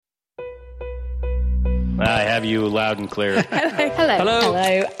I have you loud and clear. Hello.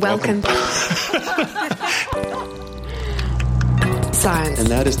 Welcome. Science. And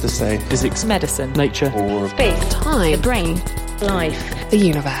that is to say, physics, medicine, nature, or space, time, the brain, life, the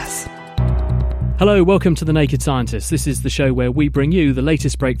universe. Hello, welcome to The Naked Scientist. This is the show where we bring you the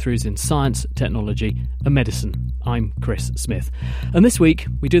latest breakthroughs in science, technology and medicine. I'm Chris Smith. And this week,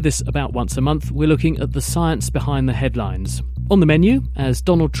 we do this about once a month, we're looking at the science behind the headlines. On the menu, as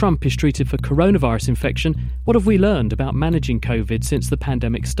Donald Trump is treated for coronavirus infection, what have we learned about managing COVID since the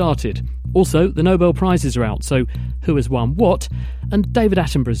pandemic started? Also, the Nobel Prizes are out, so who has won what? And David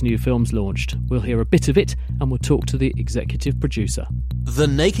Attenborough's new film's launched. We'll hear a bit of it and we'll talk to the executive producer. The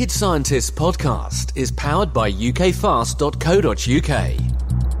Naked Scientist podcast is powered by ukfast.co.uk.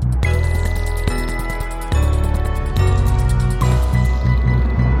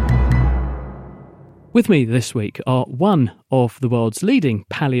 With me this week are one of the world's leading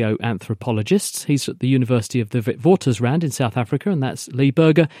paleoanthropologists. He's at the University of the Witwatersrand in South Africa, and that's Lee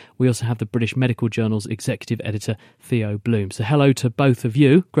Berger. We also have the British Medical Journal's executive editor, Theo Bloom. So hello to both of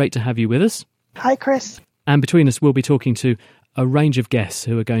you. Great to have you with us. Hi, Chris. And between us, we'll be talking to a range of guests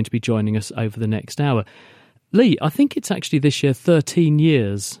who are going to be joining us over the next hour. Lee, I think it's actually this year 13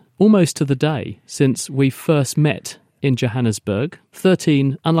 years, almost to the day, since we first met in Johannesburg.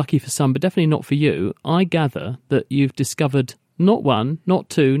 13, unlucky for some, but definitely not for you. I gather that you've discovered not one, not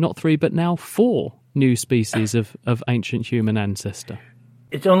two, not three, but now 4 new species of ancient human ancestor.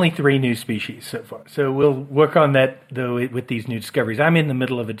 It's only 3 new species so far. So we'll work on that, though, with these new discoveries. I'm in the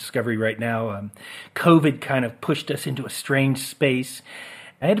middle of a discovery right now. COVID kind of pushed us into a strange space.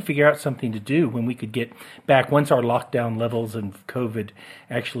 I had to figure out something to do when we could get back once our lockdown levels of COVID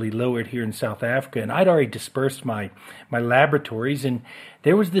actually lowered here in South Africa. And I'd already dispersed my laboratories. And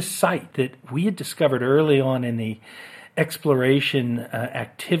there was this site that we had discovered early on in the exploration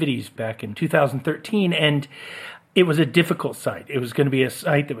activities back in 2013. And it was a difficult site. It was going to be a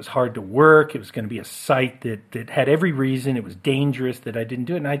site that was hard to work. It was going to be a site that had every reason. It was dangerous that I didn't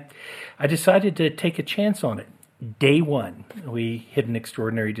do it. And I decided to take a chance on it. Day one, we hit an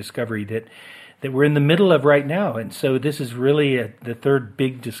extraordinary discovery that we're in the middle of right now. And so this is really the third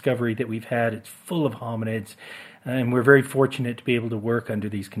big discovery that we've had. It's full of hominids, and we're very fortunate to be able to work under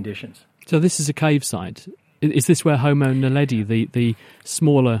these conditions. So this is a cave site. Is this where Homo naledi, the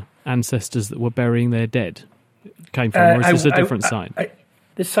smaller ancestors that were burying their dead, came from, or is this a different site?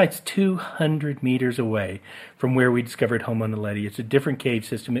 This site's 200 meters away from where we discovered Homo naledi. It's a different cave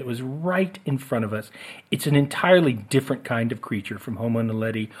system. It was right in front of us. It's an entirely different kind of creature from Homo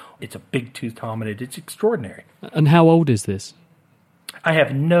naledi. It's a big-toothed hominid. It's extraordinary. And how old is this? I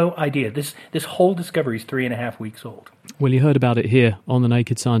have no idea. This whole discovery is 3.5 weeks old. Well, you heard about it here on The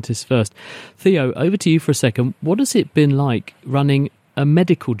Naked Scientist first. Theo, over to you for a second. What has it been like running a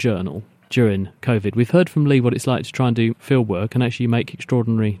medical journal during COVID? We've heard from Lee what it's like to try and do field work and actually make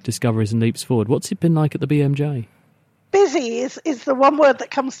extraordinary discoveries and leaps forward. What's it been like at the BMJ? Busy is the one word that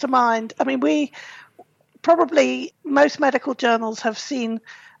comes to mind. I mean, most medical journals have seen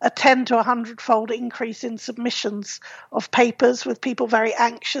a 10 to 100-fold increase in submissions of papers with people very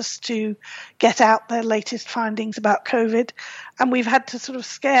anxious to get out their latest findings about COVID. And we've had to sort of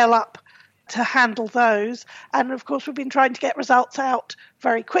scale up to handle those. And of course, we've been trying to get results out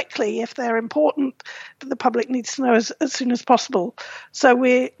very quickly. If they're important, the public needs to know as soon as possible. So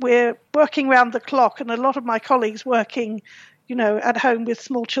we're working round the clock, and a lot of my colleagues working, at home with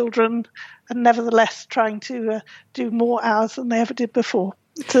small children, and nevertheless trying to do more hours than they ever did before.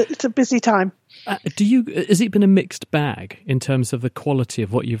 It's a busy time. Has it been a mixed bag in terms of the quality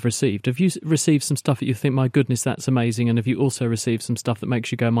of what you've received? Have you received some stuff that you think, my goodness, that's amazing? And have you also received some stuff that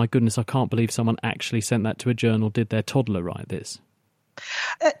makes you go, my goodness, I can't believe someone actually sent that to a journal? Did their toddler write this?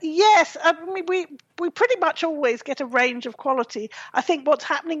 Yes. I mean, we pretty much always get a range of quality. I think what's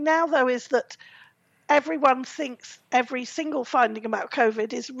happening now, though, is that everyone thinks every single finding about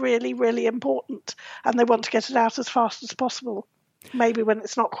COVID is really, really important, and they want to get it out as fast as possible, maybe when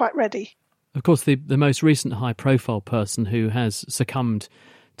it's not quite ready. Of course, the most recent high-profile person who has succumbed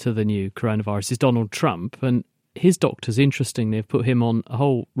to the new coronavirus is Donald Trump, and his doctors, interestingly, have put him on a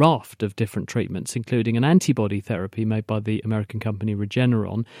whole raft of different treatments, including an antibody therapy made by the American company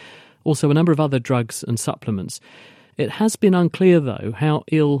Regeneron, also a number of other drugs and supplements. It has been unclear, though, how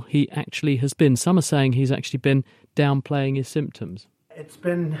ill he actually has been. Some are saying he's actually been downplaying his symptoms. It's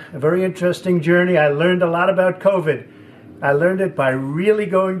been a very interesting journey. I learned a lot about COVID. I learned it by really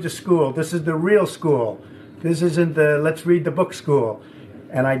going to school. This is the real school. This isn't the let's read the book school.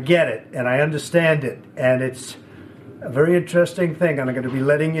 And I get it, and I understand it, and it's a very interesting thing, and I'm going to be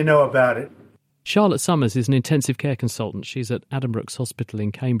letting you know about it. Charlotte Summers is an intensive care consultant. She's at Addenbrooke's Hospital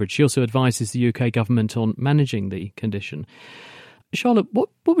in Cambridge. She also advises the UK government on managing the condition. Charlotte, what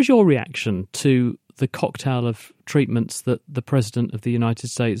was your reaction to the cocktail of treatments that the President of the United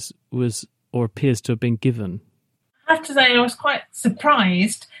States was or appears to have been given? I have to say I was quite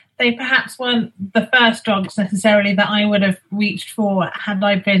surprised. They perhaps weren't the first drugs necessarily that I would have reached for had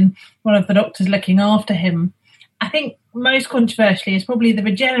I been one of the doctors looking after him. I think most controversially is probably the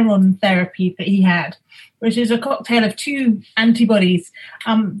Regeneron therapy that he had, which is a cocktail of two antibodies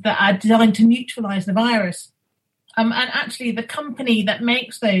that are designed to neutralise the virus. And actually, the company that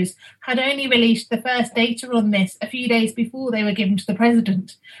makes those had only released the first data on this a few days before they were given to the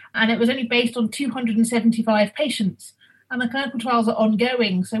president. And it was only based on 275 patients. And the clinical trials are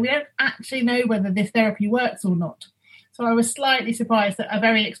ongoing, so we don't actually know whether this therapy works or not. So I was slightly surprised that a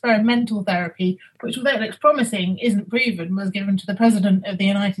very experimental therapy, which although it looks promising, isn't proven, was given to the President of the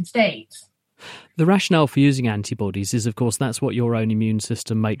United States. The rationale for using antibodies is, of course, that's what your own immune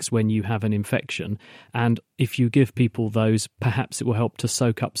system makes when you have an infection. And if you give people those, perhaps it will help to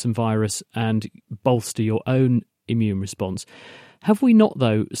soak up some virus and bolster your own immune response. Have we not,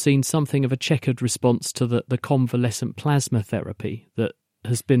 though, seen something of a checkered response to the convalescent plasma therapy that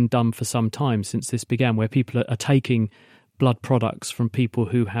has been done for some time since this began, where people are taking blood products from people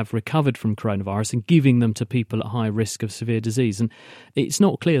who have recovered from coronavirus and giving them to people at high risk of severe disease? And it's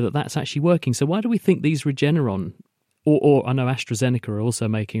not clear that that's actually working. So why do we think these Regeneron, or I know AstraZeneca are also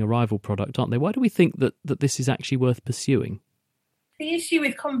making a rival product, aren't they? Why do we think that this is actually worth pursuing? The issue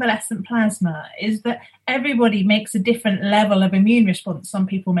with convalescent plasma is that everybody makes a different level of immune response. Some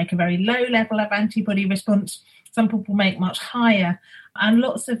people make a very low level of antibody response. Some people make much higher. And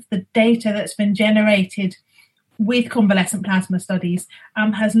lots of the data that's been generated with convalescent plasma studies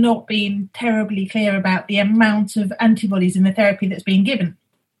has not been terribly clear about the amount of antibodies in the therapy that's being given.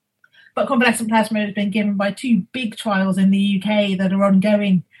 But convalescent plasma has been given by two big trials in the UK that are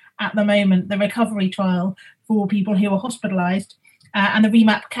ongoing at the moment, the recovery trial for people who are hospitalised and the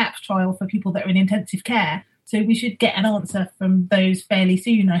REMAP-CAP trial for people that are in intensive care. So we should get an answer from those fairly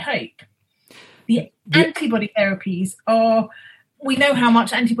soon, I hope. The antibody therapies are, we know how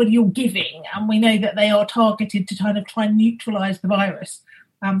much antibody you're giving, and we know that they are targeted to kind of try and neutralise the virus.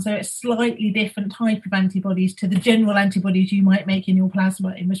 So it's slightly different type of antibodies to the general antibodies you might make in your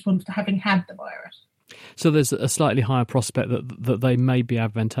plasma in response to having had the virus. So there's a slightly higher prospect that they may be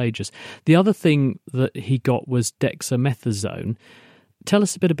advantageous. The other thing that he got was dexamethasone. Tell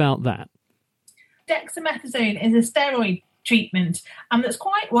us a bit about that. Dexamethasone is a steroid treatment that's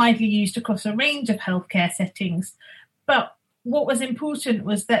quite widely used across a range of healthcare settings. But what was important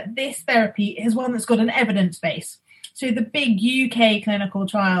was that this therapy is one that's got an evidence base. So the big UK clinical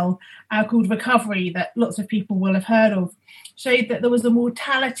trial called Recovery, that lots of people will have heard of, showed that there was a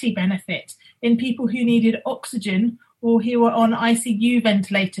mortality benefit in people who needed oxygen or who were on ICU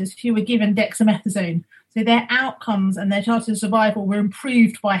ventilators who were given dexamethasone. So their outcomes and their chances of survival were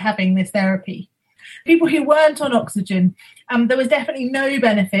improved by having this therapy. People who weren't on oxygen, there was definitely no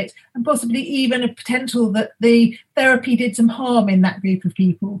benefit and possibly even a potential that the therapy did some harm in that group of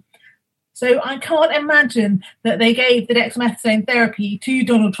people. So I can't imagine that they gave the dexamethasone therapy to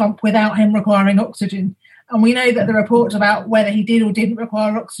Donald Trump without him requiring oxygen. And we know that the reports about whether he did or didn't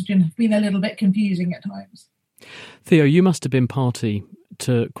require oxygen have been a little bit confusing at times. Theo, you must have been party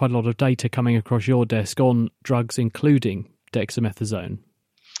to quite a lot of data coming across your desk on drugs, including dexamethasone.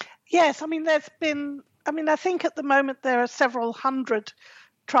 Yes, I think at the moment there are several hundred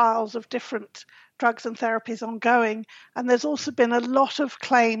trials of different drugs and therapies ongoing, and there's also been a lot of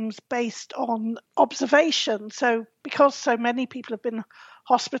claims based on observation. So because so many people have been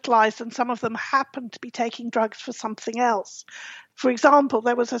hospitalized and some of them happen to be taking drugs for something else. For example,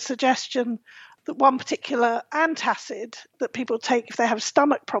 there was a suggestion that one particular antacid that people take if they have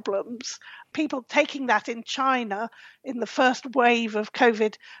stomach problems, people taking that in China in the first wave of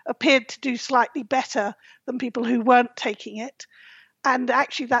COVID appeared to do slightly better than people who weren't taking it. And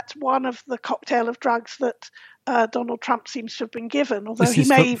actually, that's one of the cocktail of drugs that Donald Trump seems to have been given, although he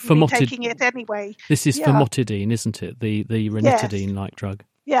may even be taking it anyway. This is famotidine, isn't it? The ranitidine-like drug.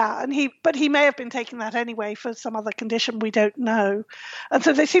 Yeah, but he may have been taking that anyway for some other condition we don't know. And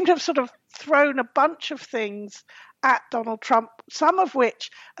so they seem to have sort of thrown a bunch of things at Donald Trump, some of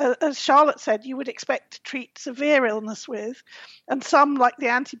which, as Charlotte said, you would expect to treat severe illness with, and some, like the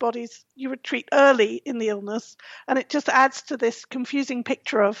antibodies, you would treat early in the illness. And it just adds to this confusing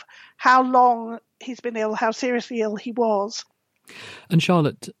picture of how long he's been ill, how seriously ill he was. And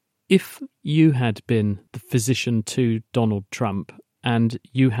Charlotte, if you had been the physician to Donald Trump and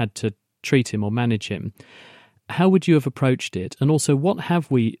you had to treat him or manage him, how would you have approached it? And also, what have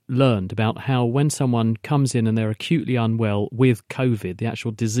we learned about how when someone comes in and they're acutely unwell with COVID, the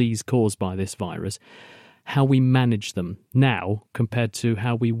actual disease caused by this virus, how we manage them now compared to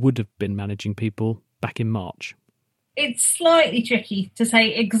how we would have been managing people back in March? It's slightly tricky to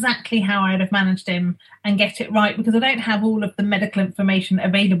say exactly how I would have managed him and get it right, because I don't have all of the medical information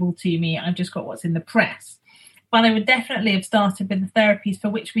available to me. I've just got what's in the press. But I would definitely have started with the therapies for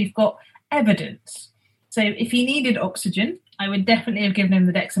which we've got evidence. So if he needed oxygen, I would definitely have given him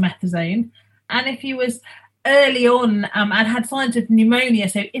the dexamethasone. And if he was early on and had signs of pneumonia,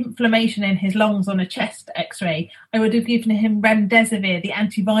 so inflammation in his lungs on a chest x-ray, I would have given him remdesivir, the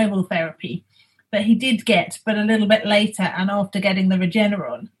antiviral therapy that he did get, but a little bit later and after getting the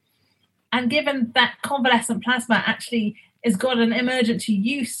Regeneron. And given that convalescent plasma actually has got an emergency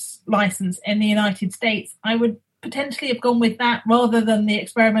use license in the United States, I would potentially have gone with that rather than the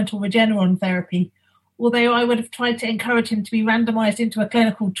experimental Regeneron therapy, although I would have tried to encourage him to be randomised into a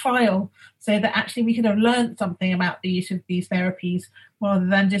clinical trial so that actually we could have learned something about the use of these therapies rather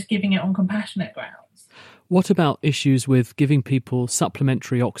than just giving it on compassionate grounds. What about issues with giving people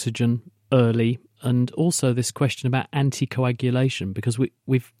supplementary oxygen early, and also this question about anticoagulation? Because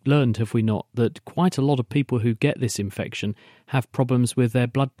we've learned, have we not, that quite a lot of people who get this infection have problems with their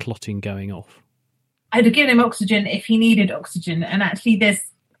blood clotting going off. I'd have given him oxygen if he needed oxygen, and actually there's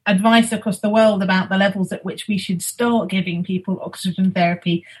advice across the world about the levels at which we should start giving people oxygen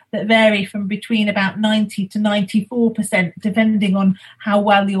therapy that vary from between about 90 to 94%, depending on how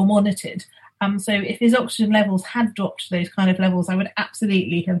well you're monitored. So if his oxygen levels had dropped to those kind of levels, I would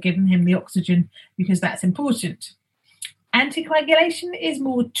absolutely have given him the oxygen because that's important. Anticoagulation is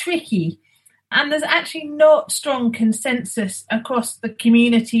more tricky, and there's actually not strong consensus across the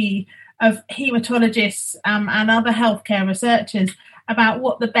community of haematologists and other healthcare researchers about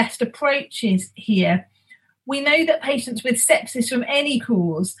what the best approach is here. We know that patients with sepsis from any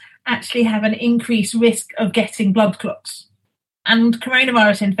cause actually have an increased risk of getting blood clots. And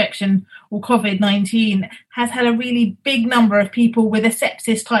coronavirus infection, or COVID-19, has had a really big number of people with a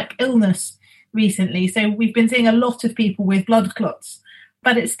sepsis-type illness recently. So we've been seeing a lot of people with blood clots.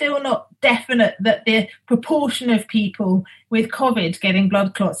 But it's still not definite that the proportion of people with COVID getting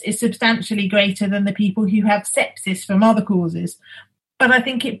blood clots is substantially greater than the people who have sepsis from other causes. But I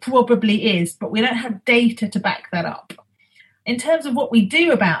think it probably is, but we don't have data to back that up. In terms of what we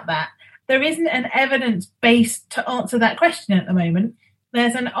do about that, there isn't an evidence base to answer that question at the moment.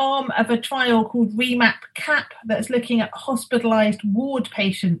 There's an arm of a trial called REMAP-CAP that's looking at hospitalised ward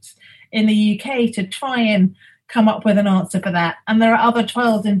patients in the UK to try and come up with an answer for that. And there are other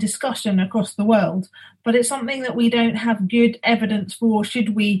trials in discussion across the world, but it's something that we don't have good evidence for.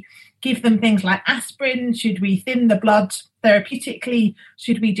 Should we give them things like aspirin? Should we thin the blood therapeutically?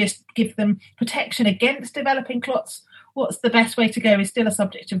 Should we just give them protection against developing clots? What's the best way to go is still a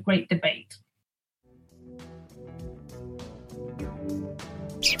subject of great debate.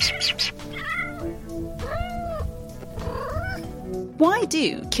 Why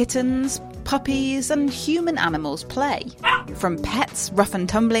do kittens, puppies and human animals play? From pets rough and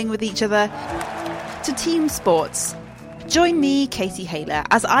tumbling with each other to team sports. Join me, Katie Hayler,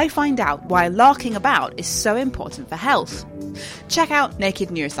 as I find out why larking about is so important for health. Check out Naked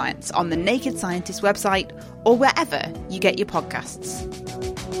Neuroscience on the Naked Scientist website or wherever you get your podcasts.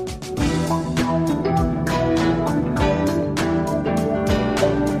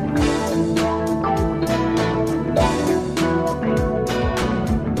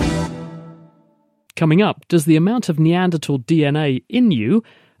 Coming up, does the amount of Neanderthal DNA in you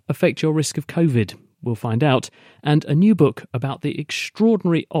affect your risk of COVID? We'll find out. And a new book about the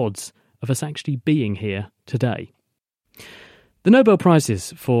extraordinary odds of us actually being here today. The Nobel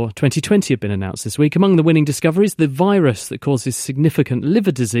Prizes for 2020 have been announced this week. Among the winning discoveries, the virus that causes significant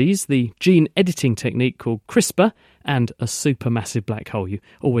liver disease, the gene editing technique called CRISPR, and a supermassive black hole. You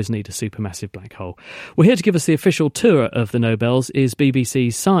always need a supermassive black hole. Well, here to give us the official tour of the Nobels is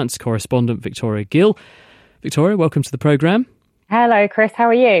BBC's science correspondent Victoria Gill. Victoria, welcome to the programme. Hello, Chris. How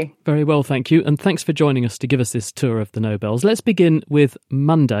are you? Very well, thank you. And thanks for joining us to give us this tour of the Nobels. Let's begin with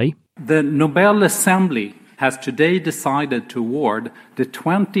Monday. The Nobel Assembly has today decided to award the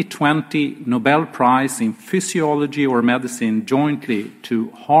 2020 Nobel Prize in Physiology or Medicine jointly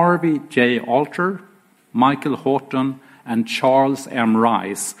to Harvey J. Alter, Michael Horton, and Charles M.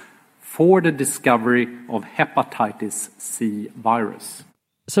 Rice for the discovery of hepatitis C virus.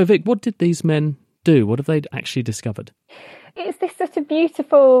 So, Vic, what did these men do? What have they actually discovered? It's this sort of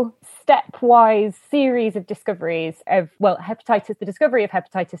beautiful stepwise series of discoveries of, hepatitis, the discovery of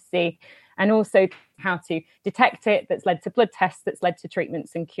hepatitis C, and also how to detect it, that's led to blood tests, that's led to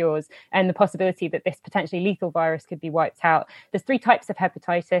treatments and cures, and the possibility that this potentially lethal virus could be wiped out. There's 3 types of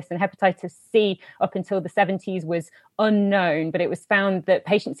hepatitis, and hepatitis C up until the 70s was unknown, but it was found that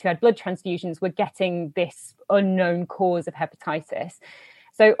patients who had blood transfusions were getting this unknown cause of hepatitis.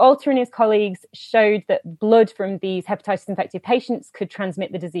 So Alter and his colleagues showed that blood from these hepatitis-infected patients could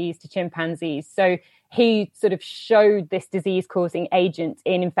transmit the disease to chimpanzees. So he sort of showed this disease-causing agent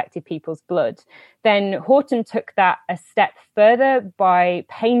in infected people's blood. Then Horton took that a step further by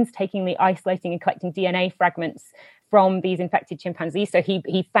painstakingly isolating and collecting DNA fragments from these infected chimpanzees. So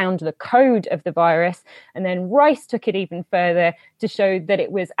he found the code of the virus. And then Rice took it even further to show that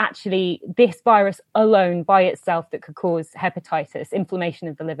it was actually this virus alone by itself that could cause hepatitis, inflammation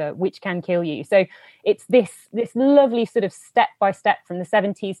of the liver, which can kill you. So it's this lovely sort of step-by-step from the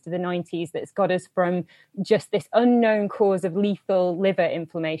 70s to the 90s that's got us from just this unknown cause of lethal liver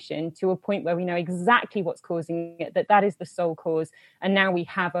inflammation to a point where we know exactly what's causing it, that is the sole cause. And now we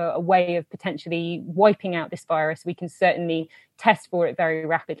have a way of potentially wiping out this virus. We can certainly test for it very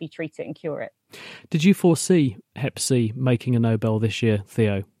rapidly, treat it and cure it. Did you foresee Hep C making a Nobel this year,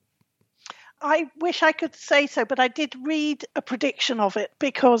 Theo? I wish I could say so, but I did read a prediction of it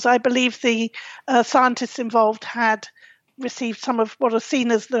because I believe the scientists involved had received some of what are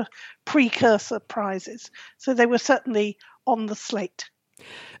seen as the precursor prizes. So they were certainly on the slate.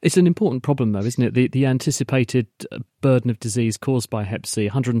 It's an important problem, though, isn't it? The anticipated burden of disease caused by Hep C,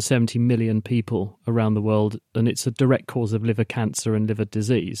 170 million people around the world, and it's a direct cause of liver cancer and liver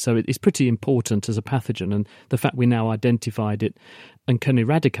disease. So it's pretty important as a pathogen, and the fact we now identified it and can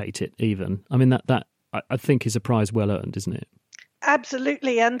eradicate it even, I mean, that I think is a prize well earned, isn't it?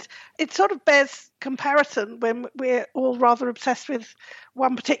 Absolutely. And it sort of bears comparison when we're all rather obsessed with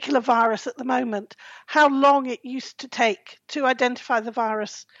one particular virus at the moment, how long it used to take to identify the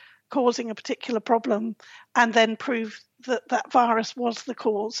virus causing a particular problem and then prove that that virus was the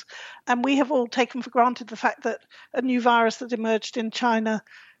cause. And we have all taken for granted the fact that a new virus that emerged in China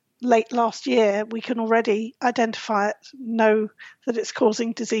late last year, we can already identify it, know that it's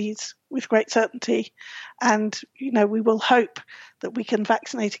causing disease with great certainty. And, we will hope that we can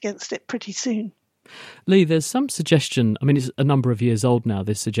vaccinate against it pretty soon. Lee, there's some suggestion, I mean, it's a number of years old now,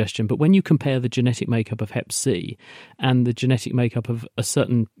 this suggestion, but when you compare the genetic makeup of Hep C and the genetic makeup of a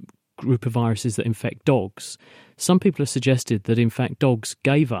certain group of viruses that infect dogs, some people have suggested that, in fact, dogs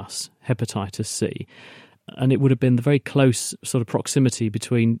gave us hepatitis C. And it would have been the very close sort of proximity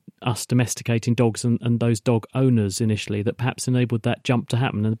between us domesticating dogs and those dog owners initially that perhaps enabled that jump to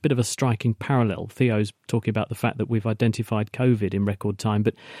happen. And a bit of a striking parallel. Theo's talking about the fact that we've identified COVID in record time,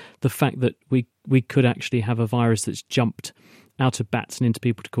 but the fact that we could actually have a virus that's jumped out of bats and into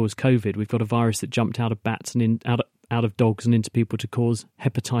people to cause COVID. We've got a virus that jumped out of bats and out of dogs and into people to cause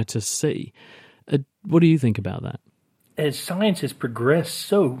hepatitis C. What do you think about that? As science has progressed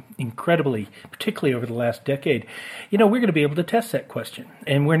so incredibly, particularly over the last decade, we're going to be able to test that question.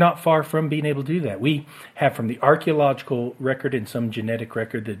 And we're not far from being able to do that. We have from the archaeological record and some genetic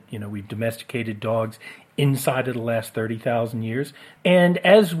record that, we've domesticated dogs inside of the last 30,000 years. And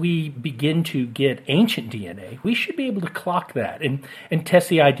as we begin to get ancient DNA, we should be able to clock that and test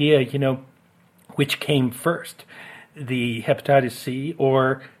the idea, which came first, the hepatitis C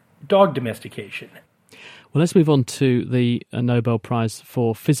or dog domestication. Well, let's move on to the Nobel Prize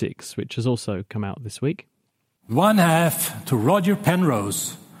for Physics, which has also come out this week. 1/2 to Roger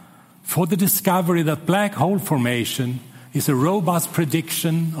Penrose for the discovery that black hole formation is a robust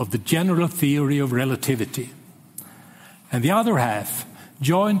prediction of the general theory of relativity. And the other half,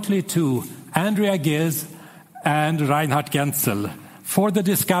 jointly to Andrea Ghez and Reinhard Genzel, for the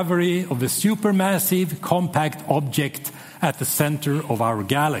discovery of the supermassive compact object at the center of our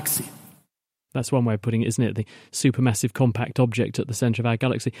galaxy. That's one way of putting it, isn't it? The supermassive compact object at the centre of our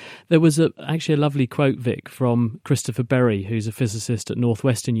galaxy. There was actually a lovely quote, Vic, from Christopher Berry, who's a physicist at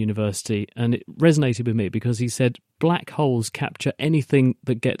Northwestern University, and it resonated with me because he said, black holes capture anything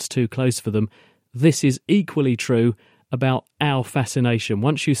that gets too close for them. This is equally true about our fascination.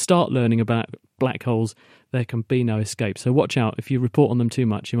 Once you start learning about black holes, there can be no escape. So watch out. If you report on them too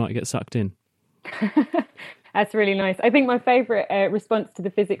much, you might get sucked in. That's really nice. I think my favourite response to the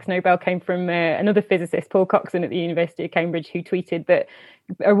Physics Nobel came from another physicist, Paul Coxon at the University of Cambridge, who tweeted that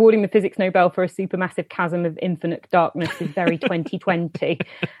awarding the Physics Nobel for a supermassive chasm of infinite darkness is very 2020,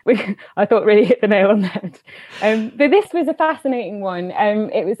 which I thought really hit the nail on the head. But this was a fascinating one.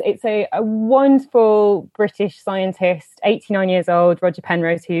 It's a wonderful British scientist, 89 years old, Roger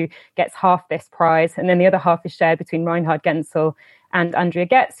Penrose, who gets half this prize, and then the other half is shared between Reinhard Genzel and Andrea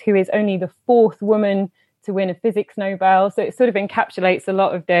Ghez, who is only the fourth woman to win a physics Nobel. So it sort of encapsulates a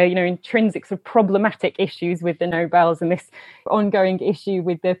lot of the, intrinsic sort of problematic issues with the Nobels and this ongoing issue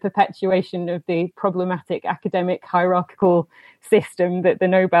with the perpetuation of the problematic academic hierarchical system that the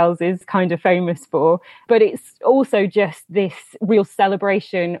Nobels is kind of famous for. But it's also just this real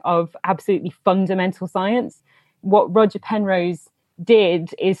celebration of absolutely fundamental science. What Roger Penrose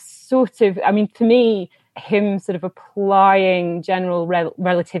did is sort of, for me, him sort of applying general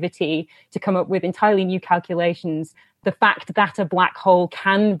relativity to come up with entirely new calculations, the fact that a black hole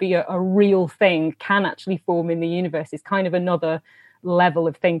can be a real thing, can actually form in the universe, is kind of another level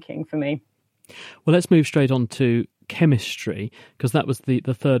of thinking for me. Well, let's move straight on to chemistry, because that was the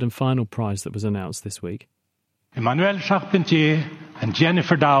third and final prize that was announced this week. Emmanuelle Charpentier and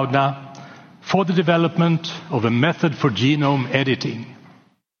Jennifer Doudna for the development of a method for genome editing.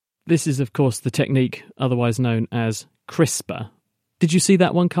 This is, of course, the technique otherwise known as CRISPR. Did you see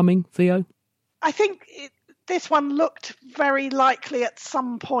that one coming, Theo? I think this one looked very likely at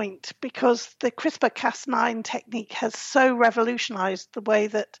some point because the CRISPR-Cas9 technique has so revolutionized the way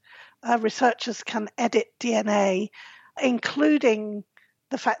that researchers can edit DNA, including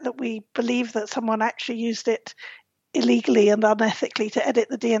the fact that we believe that someone actually used it illegally and unethically to edit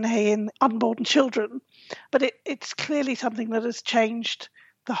the DNA in unborn children. But it's clearly something that has changed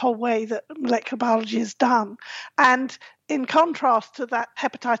the whole way that molecular biology is done. And in contrast to that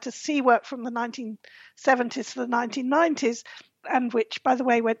hepatitis C work from the 1970s to the 1990s, and which, by the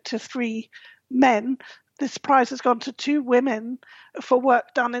way, went to 3 men, this prize has gone to 2 women for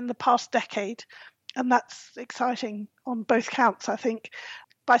work done in the past decade. And that's exciting on both counts, I think.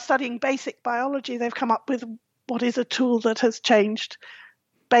 By studying basic biology, they've come up with what is a tool that has changed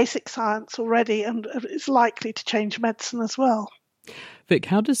basic science already and is likely to change medicine as well. Vic,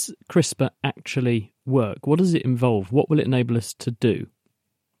 how does CRISPR actually work? What does it involve? What will it enable us to do?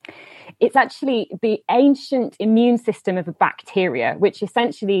 It's actually the ancient immune system of a bacteria, which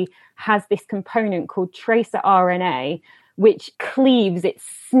essentially has this component called tracer RNA, which cleaves, it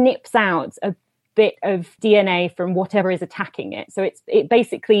snips out a bit of DNA from whatever is attacking it. So it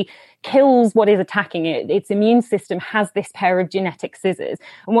basically kills what is attacking it. Its immune system has this pair of genetic scissors.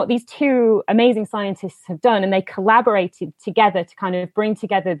 And what these 2 amazing scientists have done, and they collaborated together to kind of bring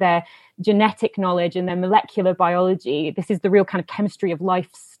together their genetic knowledge and their molecular biology. This is the real kind of chemistry of life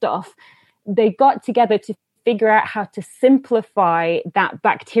stuff. They got together to figure out how to simplify that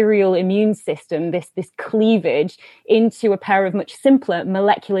bacterial immune system, this cleavage, into a pair of much simpler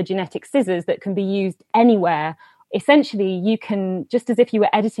molecular genetic scissors that can be used anywhere. Essentially, you can, just as if you were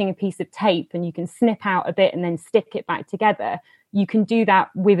editing a piece of tape and you can snip out a bit and then stick it back together, you can do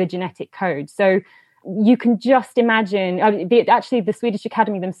that with a genetic code. So you can just imagine, actually the Swedish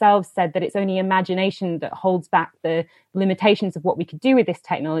Academy themselves said that it's only imagination that holds back the limitations of what we could do with this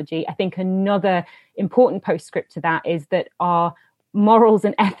technology. I think another important postscript to that is that our morals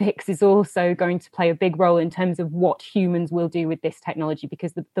and ethics is also going to play a big role in terms of what humans will do with this technology,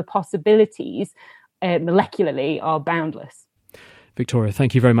 because the possibilities molecularly are boundless. Victoria,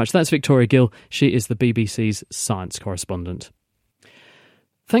 thank you very much. That's Victoria Gill. She is the BBC's science correspondent.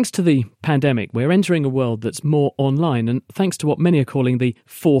 Thanks to the pandemic, we're entering a world that's more online, and thanks to what many are calling the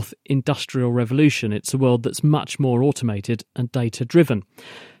fourth industrial revolution, it's a world that's much more automated and data-driven.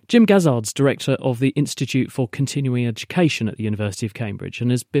 Jim Gazzard's director of the Institute for Continuing Education at the University of Cambridge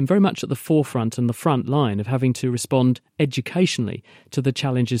and has been very much at the forefront and the front line of having to respond educationally to the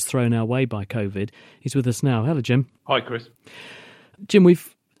challenges thrown our way by COVID. He's with us now. Hello, Jim. Hi, Chris. Jim,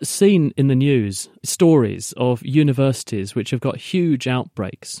 we've seen in the news stories of universities which have got huge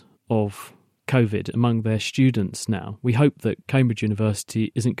outbreaks of COVID among their students now. We hope that Cambridge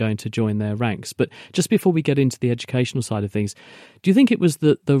University isn't going to join their ranks. But just before we get into the educational side of things, do you think it was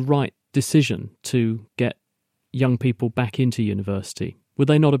the right decision to get young people back into university? Would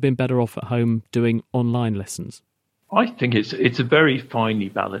they not have been better off at home doing online lessons? I think it's a very finely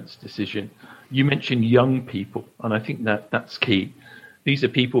balanced decision. You mentioned young people, and I think that's key. These are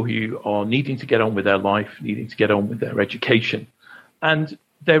people who are needing to get on with their life, needing to get on with their education, and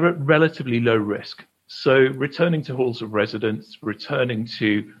they're at relatively low risk. So returning to halls of residence, returning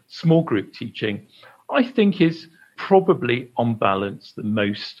to small group teaching, I think is probably on balance the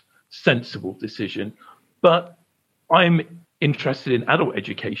most sensible decision. But I'm interested in adult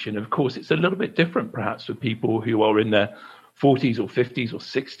education. Of course, it's a little bit different perhaps for people who are in their 40s or 50s or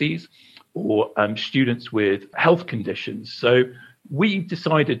 60s, or students with health conditions. So we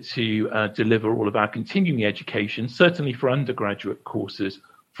decided to deliver all of our continuing education, certainly for undergraduate courses,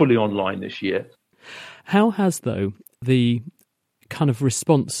 fully online this year. How has, though, the kind of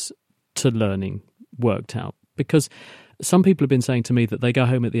response to learning worked out? Because Some people have been saying to me that they go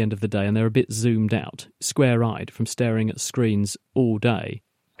home at the end of the day and they're a bit zoomed out, square-eyed from staring at screens all day.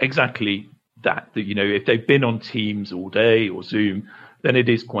 Exactly that, if they've been on Teams all day or Zoom, then it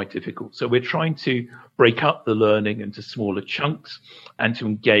is quite difficult. So we're trying to break up the learning into smaller chunks and to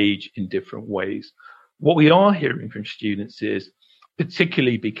engage in different ways. What we are hearing from students is,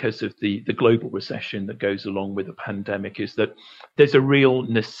 particularly because of the global recession that goes along with the pandemic, is that there's a real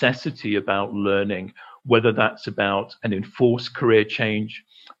necessity about learning, whether that's about an enforced career change,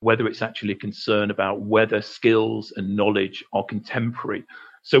 whether it's actually a concern about whether skills and knowledge are contemporary.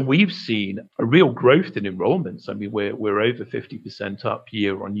 So we've seen a real growth in enrollments. I mean, we're over 50% up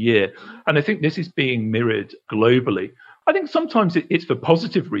year on year. And I think this is being mirrored globally. I think sometimes it's for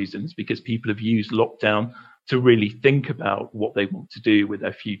positive reasons, because people have used lockdown to really think about what they want to do with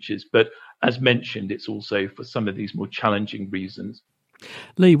their futures. But as mentioned, it's also for some of these more challenging reasons.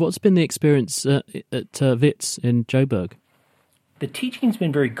 Lee, what's been the experience at WITS in Joburg? The teaching's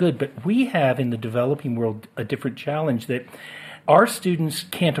been very good, but we have in the developing world a different challenge that our students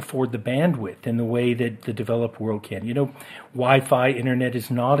can't afford the bandwidth in the way that the developed world can. Wi-Fi, internet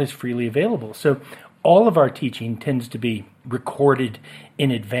is not as freely available. So all of our teaching tends to be recorded in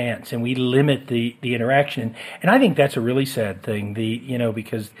advance, and we limit the interaction. And I think that's a really sad thing,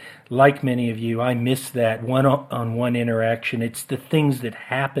 because like many of you, I miss that one-on-one interaction. It's the things that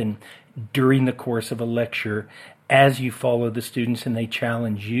happen during the course of a lecture as you follow the students and they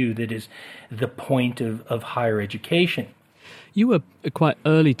challenge you that is the point of higher education. You were quite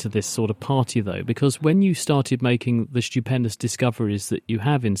early to this sort of party, though, because when you started making the stupendous discoveries that you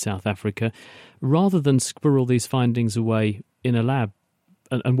have in South Africa, rather than squirrel these findings away in a lab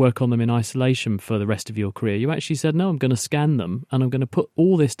and work on them in isolation for the rest of your career, you actually said, no, I'm going to scan them and I'm going to put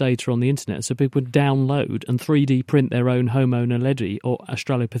all this data on the internet so people would download and 3D print their own Homo naledi or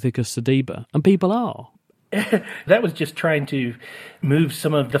Australopithecus sediba. And people are. That was just trying to move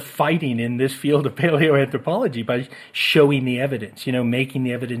some of the fighting in this field of paleoanthropology by showing the evidence, making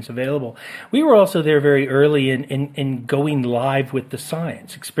the evidence available. We were also there very early in going live with the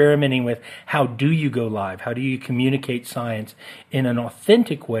science, experimenting with how do you go live? How do you communicate science in an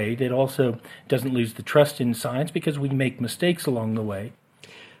authentic way that also doesn't lose the trust in science, because we make mistakes along the way.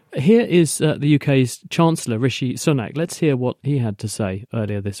 Here is the UK's Chancellor, Rishi Sunak. Let's hear what he had to say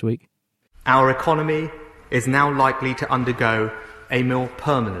earlier this week. Our economy is now likely to undergo a more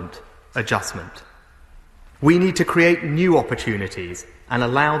permanent adjustment. We need to create new opportunities and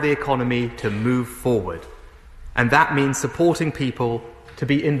allow the economy to move forward. And that means supporting people to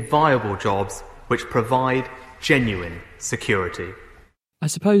be in viable jobs which provide genuine security. I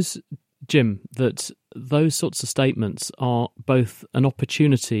suppose, Jim, that those sorts of statements are both an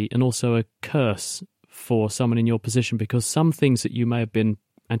opportunity and also a curse for someone in your position, because some things that you may have been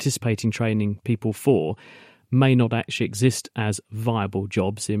anticipating training people for may not actually exist as viable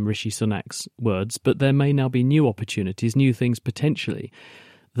jobs, in Rishi Sunak's words, but there may now be new opportunities, new things potentially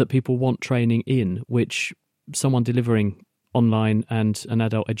that people want training in, which someone delivering online and an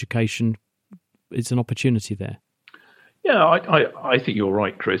adult education, it's an opportunity there. Yeah, I think you're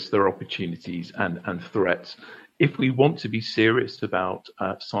right, Chris. There are opportunities and threats. If we want to be serious about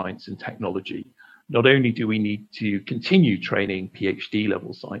science and technology, not only do we need to continue training PhD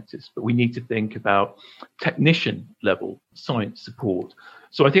level scientists, but we need to think about technician level science support.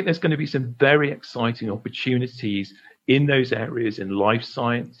 So I think there's going to be some very exciting opportunities in those areas, in life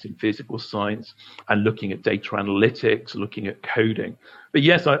science, in physical science, and looking at data analytics, looking at coding. But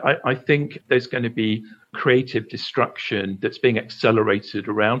yes, I think there's going to be creative destruction that's being accelerated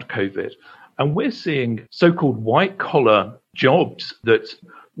around COVID. And we're seeing so-called white-collar jobs that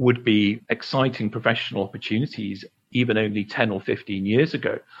would be exciting professional opportunities even only 10 or 15 years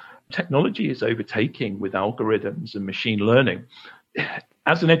ago. Technology is overtaking with algorithms and machine learning.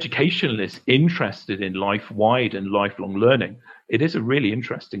 As an educationalist interested in life-wide and lifelong learning, it is a really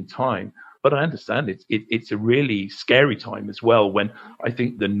interesting time. But I understand it's a really scary time as well, when I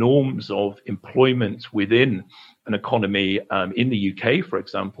think the norms of employment within an economy in the UK, for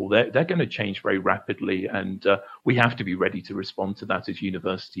example, they're going to change very rapidly. And we have to be ready to respond to that as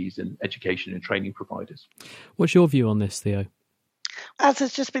universities and education and training providers. What's your view on this, Theo? As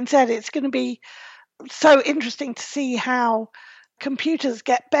has just been said, it's going to be so interesting to see how computers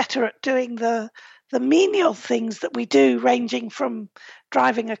get better at doing the menial things that we do, ranging from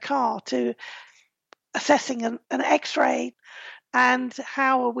driving a car to assessing an X-ray, and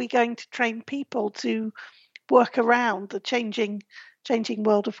how are we going to train people to work around the changing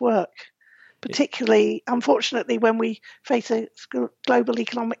world of work, particularly, unfortunately, when we face a global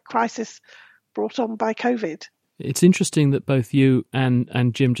economic crisis brought on by COVID. It's interesting that both you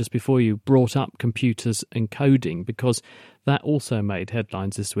and Jim just before you brought up computers and coding, because that also made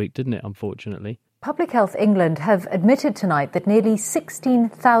headlines this week, didn't it, unfortunately? Public Health England have admitted tonight that nearly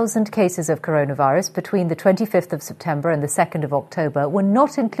 16,000 cases of coronavirus between the 25th of September and the 2nd of October were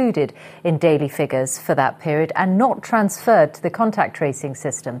not included in daily figures for that period and not transferred to the contact tracing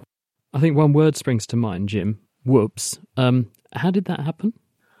system. I think one word springs to mind, Jim. Whoops. How did that happen?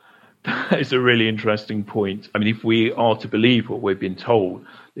 That is a really interesting point. I mean, if we are to believe what we've been told,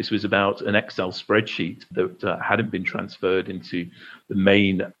 this was about an Excel spreadsheet that hadn't been transferred into the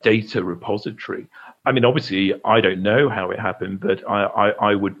main data repository. I mean, obviously, I don't know how it happened, but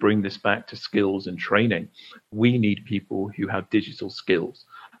I would bring this back to skills and training. We need people who have digital skills,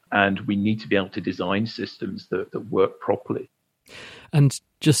 and we need to be able to design systems that work properly. And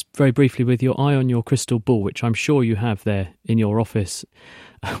just very briefly, with your eye on your crystal ball, which I'm sure you have there in your office,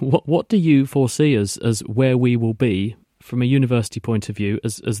 what do you foresee as where we will be from a university point of view,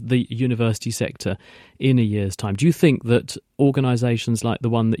 as the university sector in a year's time? Do you think that organisations like the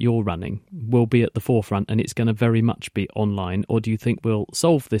one that you're running will be at the forefront and it's going to very much be online? Or do you think we'll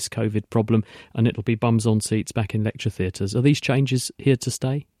solve this COVID problem and it'll be bums on seats back in lecture theatres? Are these changes here to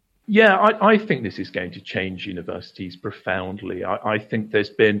stay? Yeah, I think this is going to change universities profoundly. I think there's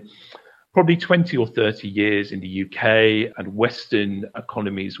been probably 20 or 30 years in the UK and Western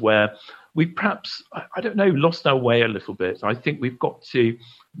economies where we've perhaps, I don't know, lost our way a little bit. I think we've got to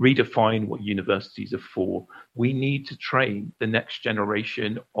redefine what universities are for. We need to train the next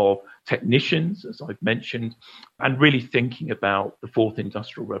generation of technicians, as I've mentioned, and really thinking about the fourth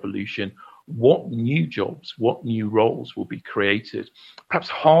industrial revolution. What new jobs, what new roles will be created? Perhaps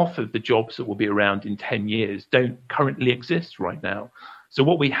half of the jobs that will be around in 10 years don't currently exist right now. So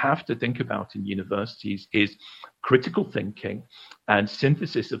what we have to think about in universities is critical thinking and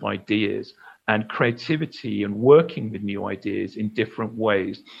synthesis of ideas and creativity and working with new ideas in different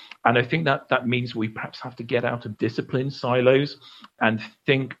ways. And I think that means we perhaps have to get out of discipline silos and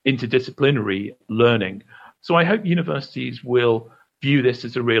think interdisciplinary learning. So I hope universities will view this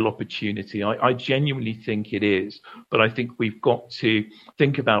as a real opportunity. I genuinely think it is, but I think we've got to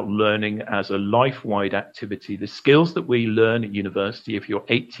think about learning as a life-wide activity. The skills that we learn at university, if you're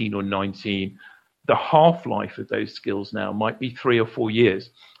 18 or 19, the half-life of those skills now might be 3 or 4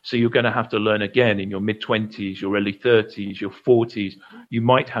 years. So you're going to have to learn again in your mid-20s, your early 30s, your 40s. You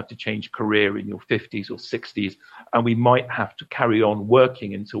might have to change career in your 50s or 60s, and we might have to carry on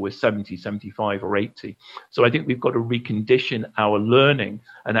working until we're 70, 75 or 80. So I think we've got to recondition our learning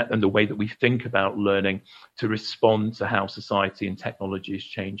and the way that we think about learning to respond to how society and technology is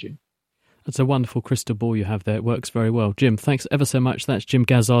changing. That's a wonderful crystal ball you have there. It works very well. Jim, thanks ever so much. That's Jim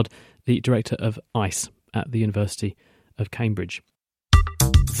Gazzard, the director of ICE at the University of Cambridge.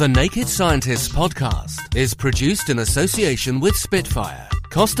 The Naked Scientists podcast is produced in association with Spitfire,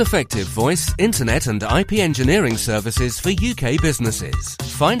 cost-effective voice, internet and IP engineering services for UK businesses.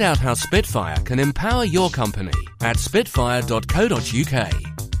 Find out how Spitfire can empower your company at spitfire.co.uk.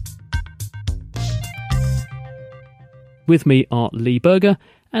 With me are Lee Berger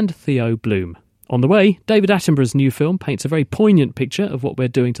and Theo Bloom. On the way, David Attenborough's new film paints a very poignant picture of what we're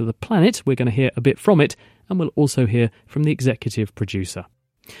doing to the planet. We're going to hear a bit from it, and we'll also hear from the executive producer.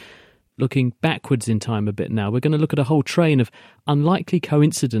 Looking backwards in time a bit now, we're going to look at a whole train of unlikely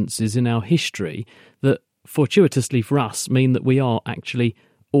coincidences in our history that, fortuitously for us, mean that we are actually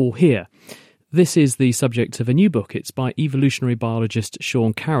all here. This is the subject of a new book. It's by evolutionary biologist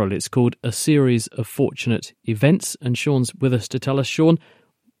Sean Carroll. It's called A Series of Fortunate Events, and Sean's with us to tell us. Sean,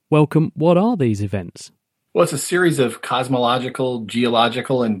 welcome. What are these events? Well, it's a series of cosmological,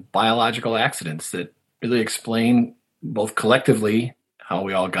 geological, and biological accidents that really explain both collectively how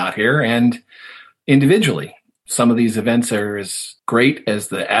we all got here and individually. Some of these events are as great as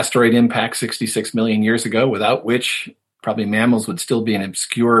the asteroid impact 66 million years ago, without which probably mammals would still be an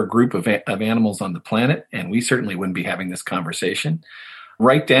obscure group of animals on the planet, and we certainly wouldn't be having this conversation.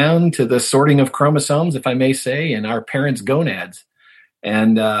 Right down to the sorting of chromosomes, if I may say, in our parents' gonads,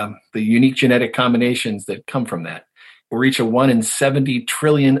 and the unique genetic combinations that come from that. We'll reach a 1 in 70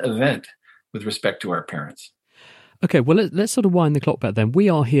 trillion event with respect to our parents. Okay, well, let's sort of wind the clock back then. We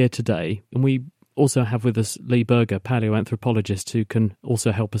are here today, and we also have with us Lee Berger, paleoanthropologist, who can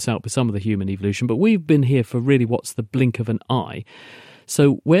also help us out with some of the human evolution. But we've been here for really what's the blink of an eye.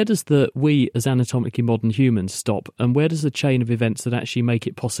 So where does the we as anatomically modern humans stop, and where does the chain of events that actually make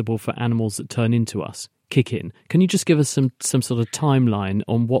it possible for animals that turn into us kick in? Can you just give us some sort of timeline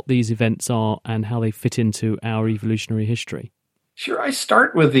on what these events are and how they fit into our evolutionary history? Sure. I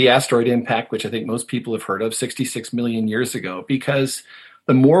start with the asteroid impact, which I think most people have heard of, 66 million years ago, because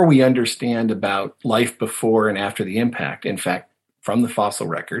the more we understand about life before and after the impact, in fact, from the fossil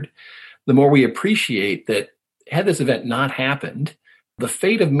record, the more we appreciate that had this event not happened, the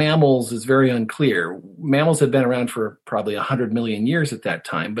fate of mammals is very unclear. Mammals had been around for probably 100 million years at that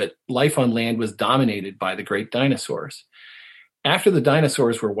time, but life on land was dominated by the great dinosaurs. After the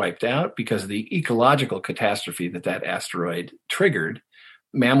dinosaurs were wiped out because of the ecological catastrophe that asteroid triggered,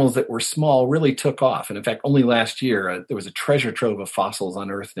 mammals that were small really took off. And in fact, only last year, there was a treasure trove of fossils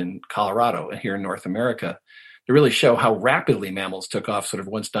unearthed in Colorado and here in North America to really show how rapidly mammals took off sort of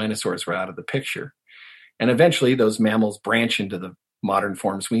once dinosaurs were out of the picture. And eventually, those mammals branch into the modern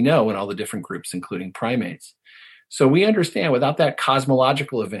forms we know in all the different groups, including primates. So we understand without that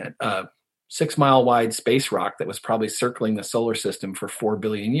cosmological event, 6 mile wide space rock that was probably circling the solar system for 4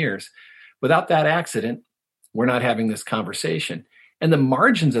 billion years, without that accident, we're not having this conversation. And the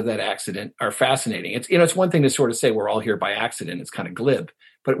margins of that accident are fascinating. It's one thing to sort of say we're all here by accident. It's kind of glib.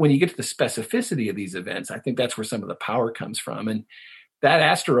 But when you get to the specificity of these events, I think that's where some of the power comes from. And that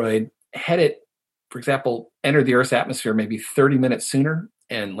asteroid, had it, for example, entered the Earth's atmosphere maybe 30 minutes sooner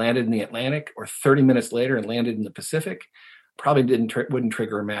and landed in the Atlantic, or 30 minutes later and landed in the Pacific, probably wouldn't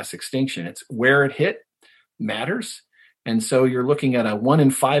trigger a mass extinction. It's where it hit matters. And so you're looking at a 1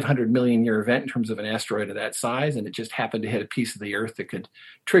 in 500 million year event in terms of an asteroid of that size, and it just happened to hit a piece of the Earth that could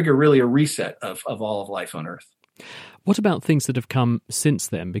trigger really a reset of all of life on Earth. What about things that have come since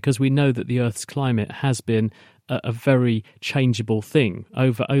then? Because we know that the Earth's climate has been a very changeable thing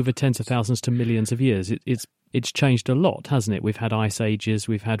over tens of thousands to millions of years. It's changed a lot, hasn't it? We've had ice ages,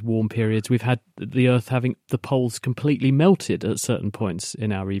 we've had warm periods, we've had the Earth having the poles completely melted at certain points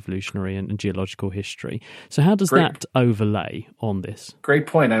in our evolutionary and geological history. So how does that overlay on this? Great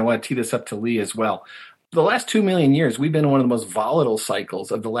point. I want to tee this up to Lee as well. The last 2 million years, we've been in one of the most volatile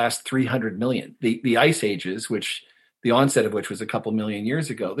cycles of the last 300 million. The ice ages, which the onset of which was a couple million years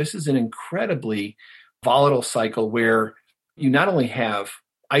ago, this is an incredibly volatile cycle where you not only have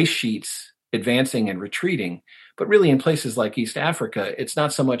ice sheets advancing and retreating, but really in places like East Africa, it's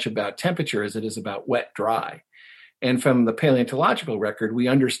not so much about temperature as it is about wet, dry. And from the paleontological record, we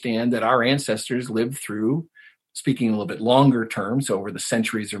understand that our ancestors lived through, speaking a little bit longer term, so over the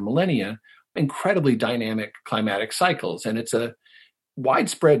centuries or millennia, incredibly dynamic climatic cycles. And it's a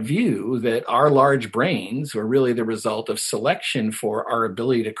widespread view that our large brains were really the result of selection for our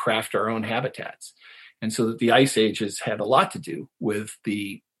ability to craft our own habitats. And so that the ice ages had a lot to do with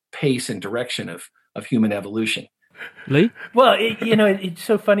the pace and direction of human evolution. Lee? Well, it's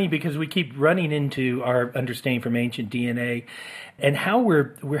so funny because we keep running into our understanding from ancient DNA and how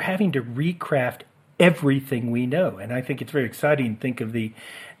we're having to recraft everything we know. And I think it's very exciting to think of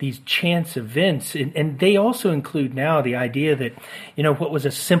these chance events. And they also include now the idea that, what was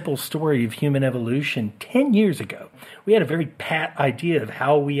a simple story of human evolution 10 years ago, we had a very pat idea of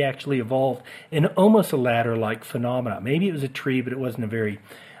how we actually evolved in almost a ladder-like phenomena. Maybe it was a tree, but it wasn't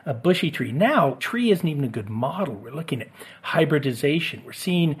a bushy tree. Now, tree isn't even a good model. We're looking at hybridization. We're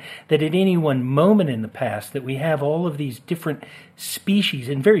seeing that at any one moment in the past that we have all of these different species,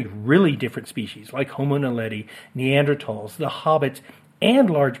 and very really different species, like Homo naledi, Neanderthals, the hobbits,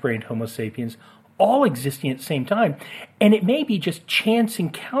 and large-brained Homo sapiens, all existing at the same time. And it may be just chance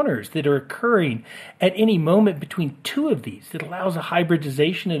encounters that are occurring at any moment between two of these that allows a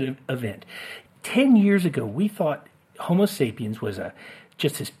hybridization event. 10 years ago, we thought Homo sapiens was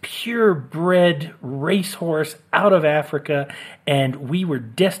just this purebred racehorse out of Africa, and we were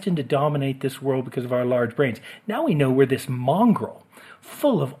destined to dominate this world because of our large brains. Now we know we're this mongrel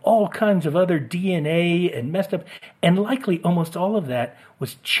full of all kinds of other DNA and messed up, and likely almost all of that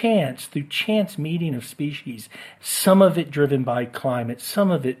was chance, through chance meeting of species, some of it driven by climate, some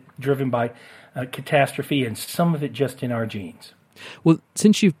of it driven by catastrophe, and some of it just in our genes. Well,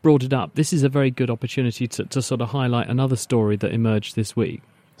 since you've brought it up, this is a very good opportunity to sort of highlight another story that emerged this week.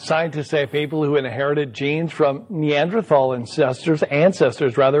 Scientists say people who inherited genes from Neanderthal ancestors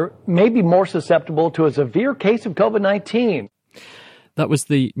may be more susceptible to a severe case of COVID-19. That was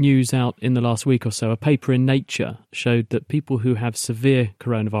the news out in the last week or so. A paper in Nature showed that people who have severe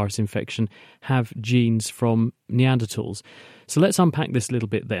coronavirus infection have genes from Neanderthals. So let's unpack this a little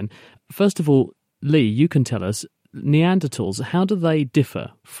bit then. First of all, Lee, you can tell us, Neanderthals, how do they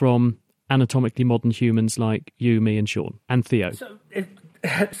differ from anatomically modern humans like you, me, and Sean, and Theo?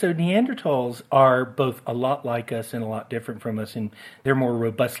 So Neanderthals are both a lot like us and a lot different from us, and they're more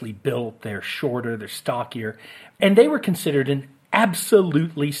robustly built, they're shorter, they're stockier, and they were considered an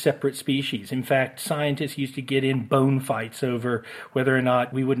absolutely separate species. In fact, scientists used to get in bone fights over whether or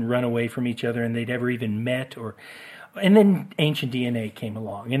not we wouldn't run away from each other and they'd ever even met, or And then ancient DNA came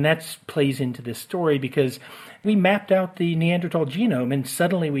along, and that plays into this story because we mapped out the Neanderthal genome, and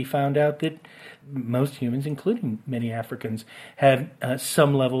suddenly we found out that most humans, including many Africans, have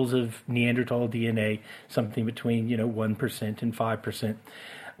some levels of Neanderthal DNA, something between 1% and 5%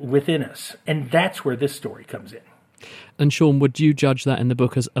 within us. And that's where this story comes in. And Sean, would you judge that in the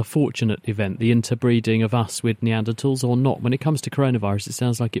book as a fortunate event, the interbreeding of us with Neanderthals, or not? When it comes to coronavirus, it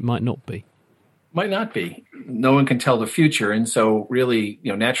sounds like it might not be. Might not be. No one can tell the future. And so really,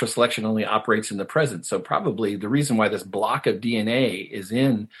 natural selection only operates in the present. So probably the reason why this block of DNA is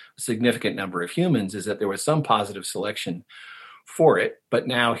in a significant number of humans is that there was some positive selection for it. But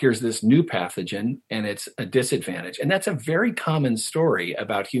now here's this new pathogen and it's a disadvantage. And that's a very common story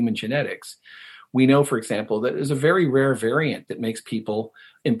about human genetics. We know, for example, that there's a very rare variant that makes people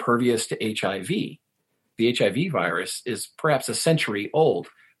impervious to HIV. The HIV virus is perhaps a century old.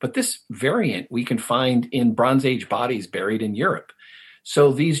 But this variant we can find in Bronze Age bodies buried in Europe.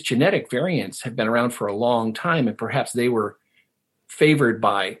 So these genetic variants have been around for a long time, and perhaps they were favored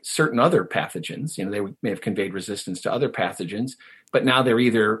by certain other pathogens. They may have conveyed resistance to other pathogens, but now they're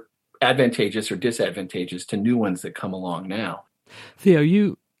either advantageous or disadvantageous to new ones that come along now.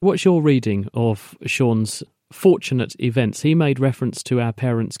 Theo, what's your reading of Sean's fortunate events? He made reference to our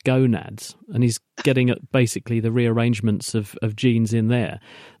parents' gonads, and he's getting at basically the rearrangements of genes in there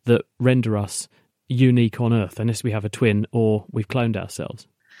that render us unique on Earth, unless we have a twin or we've cloned ourselves.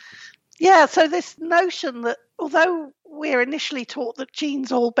 Yeah, so this notion that although we're initially taught that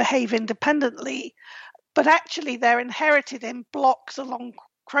genes all behave independently, but actually they're inherited in blocks along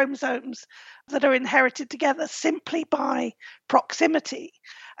chromosomes that are inherited together simply by proximity.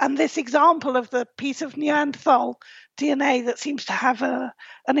 And this example of the piece of Neanderthal DNA that seems to have an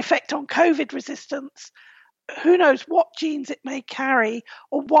effect on COVID resistance, who knows what genes it may carry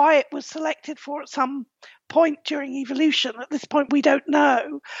or why it was selected for at some point during evolution. At this point, we don't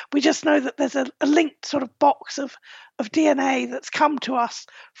know. We just know that there's a linked sort of box of DNA that's come to us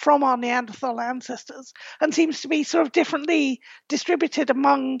from our Neanderthal ancestors and seems to be sort of differently distributed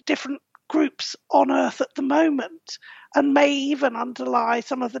among different groups on Earth at the moment, and may even underlie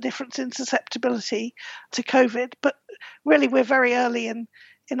some of the difference in susceptibility to COVID. But really, we're very early in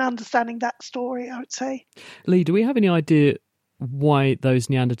understanding that story, I would say. Lee, do we have any idea why those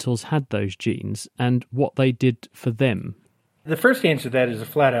Neanderthals had those genes and what they did for them? The first answer to that is a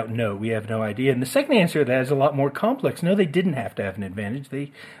flat-out no, we have no idea. And the second answer to that is a lot more complex. No, they didn't have to have an advantage.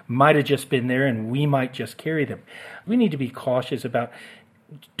 They might have just been there and we might just carry them. We need to be cautious about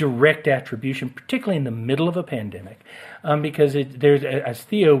direct attribution, particularly in the middle of a pandemic, because there's, as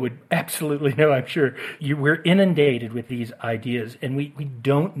Theo would absolutely know, I'm sure, we're inundated with these ideas, and we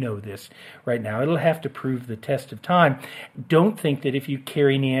don't know this right now. It'll have to prove the test of time. Don't think that if you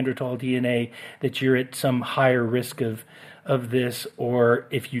carry Neanderthal DNA that you're at some higher risk of this, or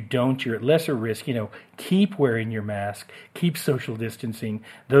if you don't, you're at lesser risk. Keep wearing your mask, keep social distancing.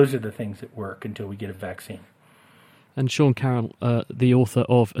 Those are the things that work until we get a vaccine. And Sean Carroll, the author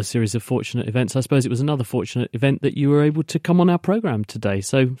of a series of fortunate events, I suppose it was another fortunate event that you were able to come on our programme today.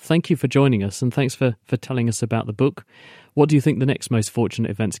 So thank you for joining us, and thanks for telling us about the book. What do you think the next most fortunate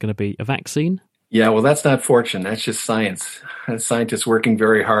event's going to be? A vaccine? Yeah, well, that's not fortune. That's just science. Scientists working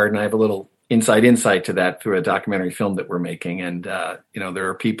very hard, and I have a little inside insight to that through a documentary film that we're making. And, there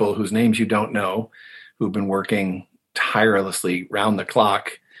are people whose names you don't know who've been working tirelessly round the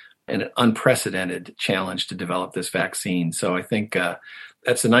clock, an unprecedented challenge to develop this vaccine. So I think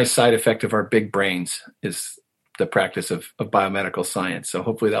that's a nice side effect of our big brains, is the practice of biomedical science. So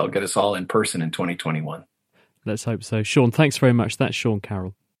hopefully that'll get us all in person in 2021. Let's hope so. Sean, thanks very much. That's Sean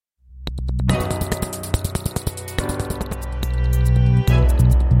Carroll.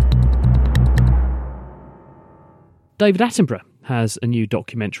 David Attenborough has a new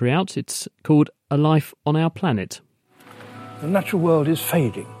documentary out. It's called A Life on Our Planet. The natural world is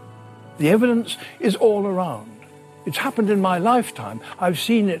fading. The evidence is all around. It's happened in my lifetime. I've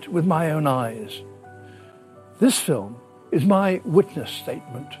seen it with my own eyes. This film is my witness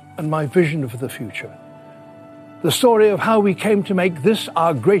statement and my vision of the future. The story of how we came to make this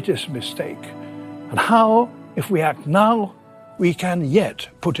our greatest mistake, and how, if we act now, we can yet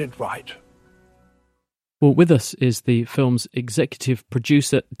put it right. Well, with us is the film's executive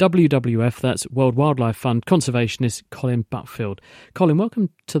producer, WWF, that's World Wildlife Fund, conservationist Colin Butfield. Colin, welcome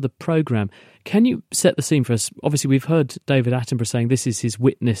to the programme. Can you set the scene for us? Obviously, we've heard David Attenborough saying this is his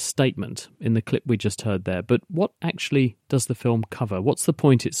witness statement in the clip we just heard there, but what actually does the film cover? What's the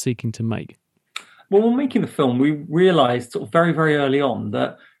point it's seeking to make? Well, when making the film, we realised sort of very, very early on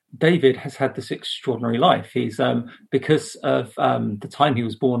that David has had this extraordinary life. He's because of the time he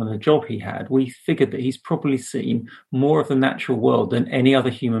was born and the job he had, we figured that he's probably seen more of the natural world than any other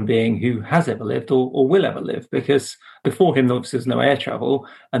human being who has ever lived or will ever live, because before him, obviously, there's no air travel,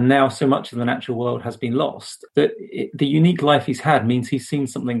 and now so much of the natural world has been lost that the unique life he's had means he's seen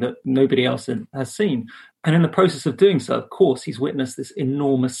something that nobody else has seen. And in the process of doing so, of course, he's witnessed this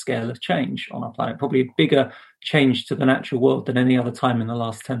enormous scale of change on our planet, probably a bigger change to the natural world than any other time in the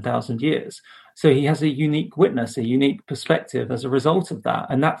last 10,000 years. So he has a unique witness, a unique perspective as a result of that.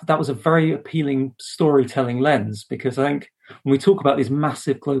 And that was a very appealing storytelling lens, because I think when we talk about these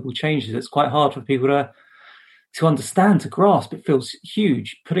massive global changes, it's quite hard for people to understand, to grasp. It feels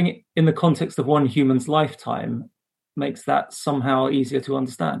huge. Putting it in the context of one human's lifetime makes that somehow easier to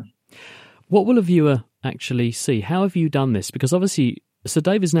understand. What will a viewer actually see? How have you done this? Because obviously, Sir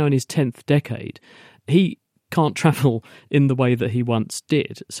Dave is now in his 10th decade. He can't travel in the way that he once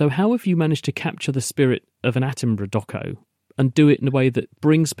did. So how have you managed to capture the spirit of an Attenborough doco and do it in a way that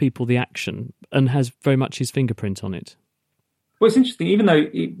brings people the action and has very much his fingerprint on it? Well, it's interesting, even though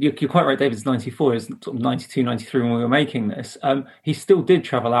you're quite right, David's 94, is sort of 92, 93 when we were making this, he still did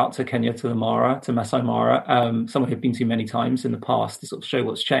travel out to Kenya, to the Mara, to Masai Mara, somewhere he'd been to many times in the past to sort of show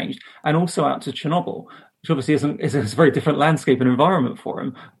what's changed, and also out to Chernobyl, which obviously is a very different landscape and environment for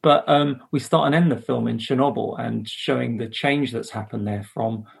him. But we start and end the film in Chernobyl and showing the change that's happened there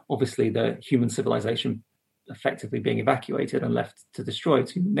from, obviously, the human civilization effectively being evacuated and left to destroy,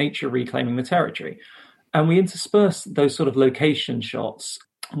 to nature reclaiming the territory. And we intersperse those sort of location shots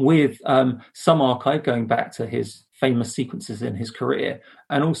with some archive going back to his famous sequences in his career,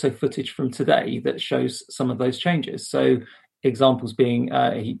 and also footage from today that shows some of those changes. So examples being,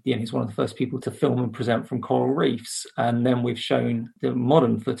 he's one of the first people to film and present from coral reefs. And then we've shown the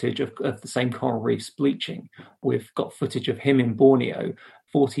modern footage of the same coral reefs bleaching. We've got footage of him in Borneo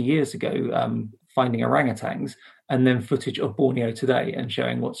 40 years ago, finding orangutans, and then footage of Borneo today and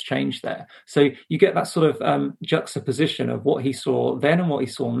showing what's changed there. So you get that sort of juxtaposition of what he saw then and what he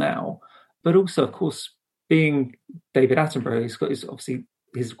saw now. But also, of course, being David Attenborough, he's got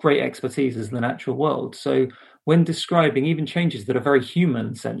his great expertise is the natural world. So when describing even changes that are very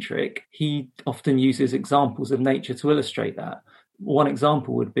human-centric, he often uses examples of nature to illustrate that. One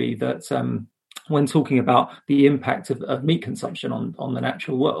example would be that when talking about the impact of meat consumption on the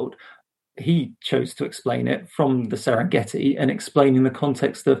natural world, he chose to explain it from the Serengeti and explaining the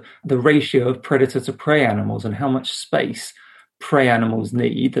context of the ratio of predator to prey animals and how much space prey animals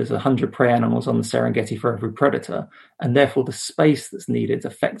need. There's 100 prey animals on the Serengeti for every predator, and therefore the space that's needed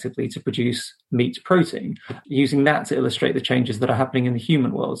effectively to produce meat protein, using that to illustrate the changes that are happening in the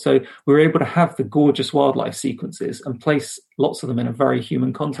human world. So we're able to have the gorgeous wildlife sequences and place lots of them in a very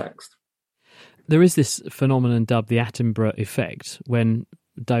human context. There is this phenomenon dubbed the Attenborough effect. When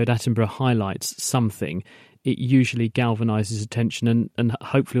David Attenborough highlights something, it usually galvanises attention and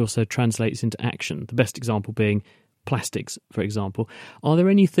hopefully also translates into action. The best example being plastics, for example. Are there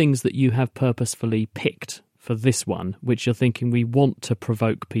any things that you have purposefully picked for this one, which you're thinking we want to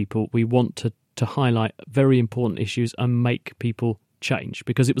provoke people, we want to highlight very important issues and make people change?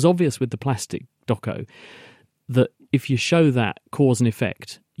 Because it was obvious with the plastic doco that if you show that cause and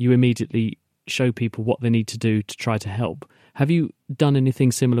effect, you immediately show people what they need to do to try to help. Have you done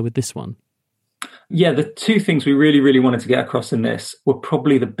anything similar with this one? Yeah, the two things we really, really wanted to get across in this were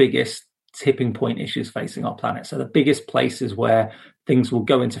probably the biggest tipping point issues facing our planet. So the biggest places where things will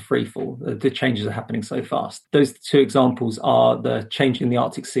go into freefall, the changes are happening so fast. Those two examples are the change in the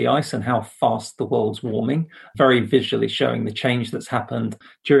Arctic sea ice and how fast the world's warming, very visually showing the change that's happened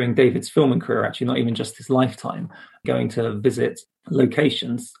during David's filming career, actually, not even just his lifetime, going to visit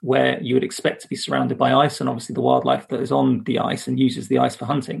locations where you would expect to be surrounded by ice and obviously the wildlife that is on the ice and uses the ice for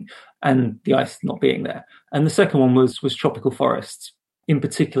hunting, and the ice not being there. And the second one was tropical forests, in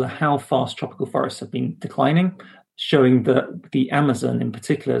particular how fast tropical forests have been declining, showing that the Amazon in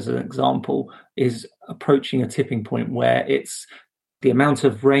particular as an example is approaching a tipping point where it's the amount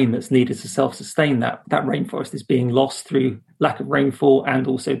of rain that's needed to self-sustain that rainforest is being lost through lack of rainfall and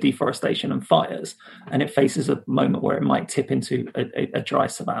also deforestation and fires. And it faces a moment where it might tip into a dry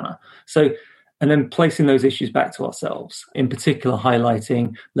savanna. So, and then placing those issues back to ourselves, in particular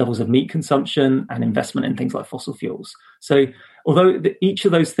highlighting levels of meat consumption and investment in things like fossil fuels. So although each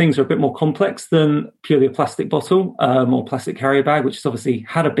of those things are a bit more complex than purely a plastic bottle or plastic carrier bag, which has obviously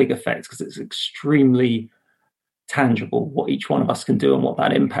had a big effect because it's extremely tangible what each one of us can do and what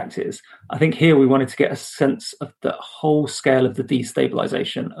that impact is. I think here we wanted to get a sense of the whole scale of the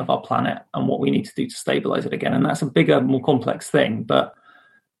destabilization of our planet and what we need to do to stabilize it again. And that's a bigger, more complex thing, but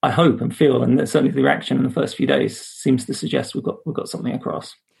I hope and feel, and certainly the reaction in the first few days seems to suggest we've got something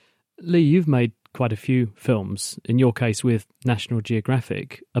across. Lee, you've made quite a few films, in your case with National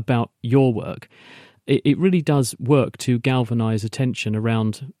Geographic, about your work. It really does work to galvanise attention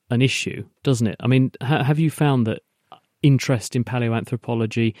around an issue, doesn't it? I mean, have you found that interest in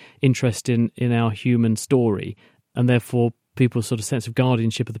paleoanthropology, interest in our human story, and therefore people's sort of sense of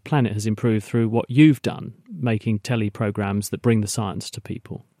guardianship of the planet has improved through what you've done, making telly programmes that bring the science to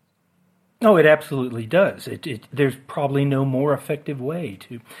people? Oh, it absolutely does. There's probably no more effective way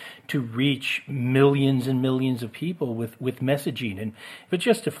to reach millions and millions of people with messaging. But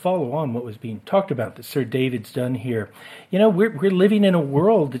just to follow on what was being talked about that Sir David's done here, we're living in a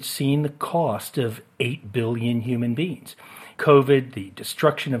world that's seen the cost of 8 billion human beings. COVID, the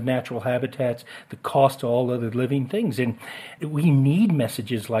destruction of natural habitats, the cost to all other living things. And we need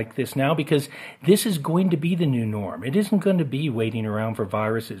messages like this now because this is going to be the new norm. It isn't going to be waiting around for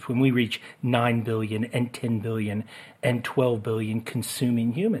viruses when we reach 9 billion and 10 billion and 12 billion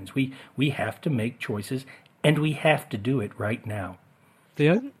consuming humans. We have to make choices, and we have to do it right now.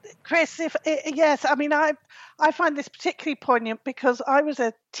 Theo? Chris, yes, I mean, I find this particularly poignant because I was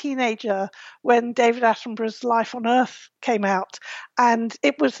a teenager when David Attenborough's Life on Earth came out. And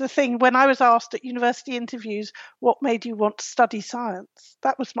it was the thing when I was asked at university interviews, what made you want to study science?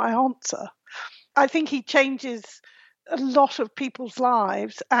 That was my answer. I think he changes a lot of people's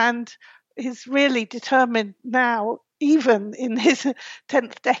lives and is really determined now, even in his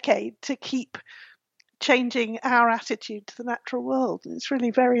 10th decade, to keep changing our attitude to the natural world. It's really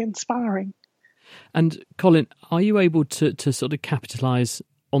very inspiring. And Colin, are you able to sort of capitalise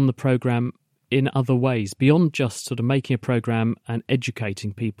on the programme in other ways, beyond just sort of making a programme and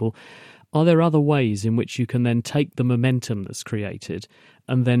educating people? Are there other ways in which you can then take the momentum that's created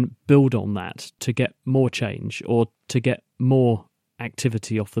and then build on that to get more change or to get more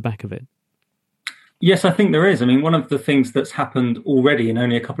activity off the back of it? Yes, I think there is. I mean, one of the things that's happened already in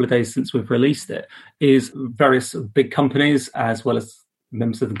only a couple of days since we've released it is various big companies, as well as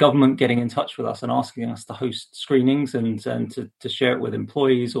members of the government, getting in touch with us and asking us to host screenings and to share it with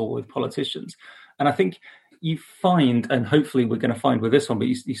employees or with politicians. And I think you find, and hopefully we're going to find with this one, but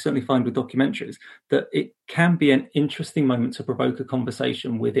you certainly find with documentaries, that it can be an interesting moment to provoke a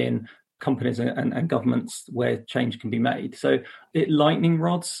conversation within companies and governments where change can be made. So it lightning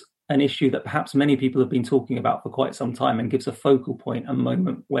rods an issue that perhaps many people have been talking about for quite some time and gives a focal point, a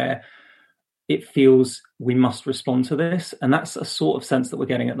moment where it feels we must respond to this. And that's a sort of sense that we're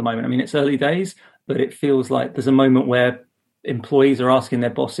getting at the moment. I mean, it's early days, but it feels like there's a moment where employees are asking their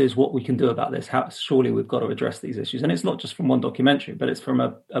bosses what we can do about this. Surely we've got to address these issues. And it's not just from one documentary, but it's from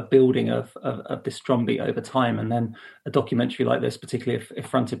a building of this drumbeat over time. And then a documentary like this, particularly if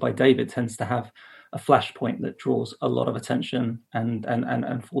fronted by David, tends to have a flashpoint that draws a lot of attention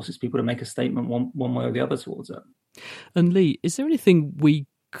and forces people to make a statement one way or the other towards it. And Lee, is there anything we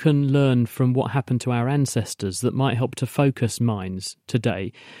can learn from what happened to our ancestors that might help to focus minds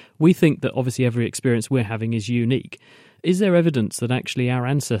today? We think that obviously every experience we're having is unique. Is there evidence that actually our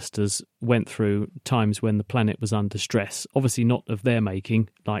ancestors went through times when the planet was under stress? Obviously not of their making,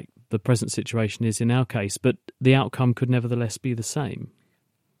 like the present situation is in our case, but the outcome could nevertheless be the same.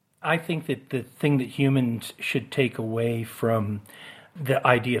 I think that the thing that humans should take away from the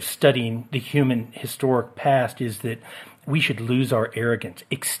idea of studying the human historic past is that we should lose our arrogance.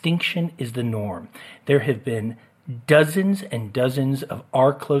 Extinction is the norm. There have been dozens and dozens of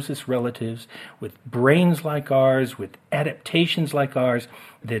our closest relatives with brains like ours, with adaptations like ours,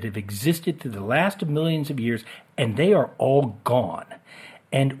 that have existed through the last of millions of years, and they are all gone.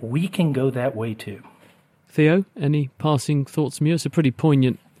 And we can go that way too. Theo, any passing thoughts from you? It's a pretty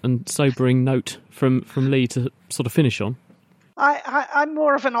poignant and sobering note from Lee to sort of finish on. I'm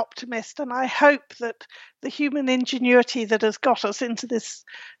more of an optimist, and I hope that the human ingenuity that has got us into this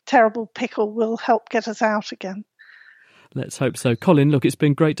terrible pickle will help get us out again. Let's hope so. Colin, look, it's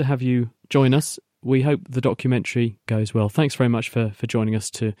been great to have you join us. We hope the documentary goes well. Thanks very much for joining us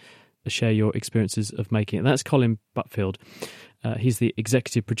to share your experiences of making it. That's Colin Butfield. He's the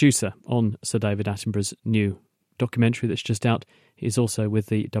executive producer on Sir David Attenborough's new documentary that's just out. He's also with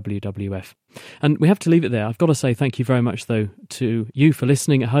the WWF. And we have to leave it there. I've got to say thank you very much, though, to you for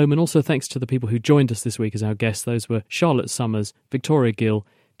listening at home, and also thanks to the people who joined us this week as our guests. Those were Charlotte Summers, Victoria Gill,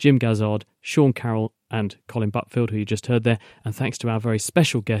 Jim Gazard, Sean Carroll and Colin Butfield, who you just heard there. And thanks to our very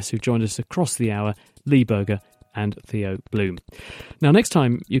special guests who joined us across the hour, Lee Berger and Theo Bloom. Now, next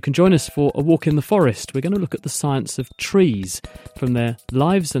time you can join us for a walk in the forest. We're going to look at the science of trees, from their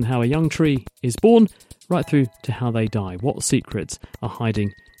lives and how a young tree is born, right through to how they die. What secrets are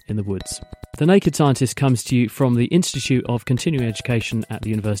hiding in the woods? The Naked Scientist comes to you from the Institute of Continuing Education at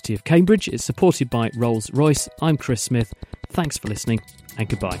the University of Cambridge. It's supported by Rolls-Royce. I'm Chris Smith. Thanks for listening, and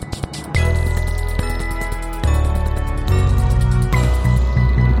goodbye.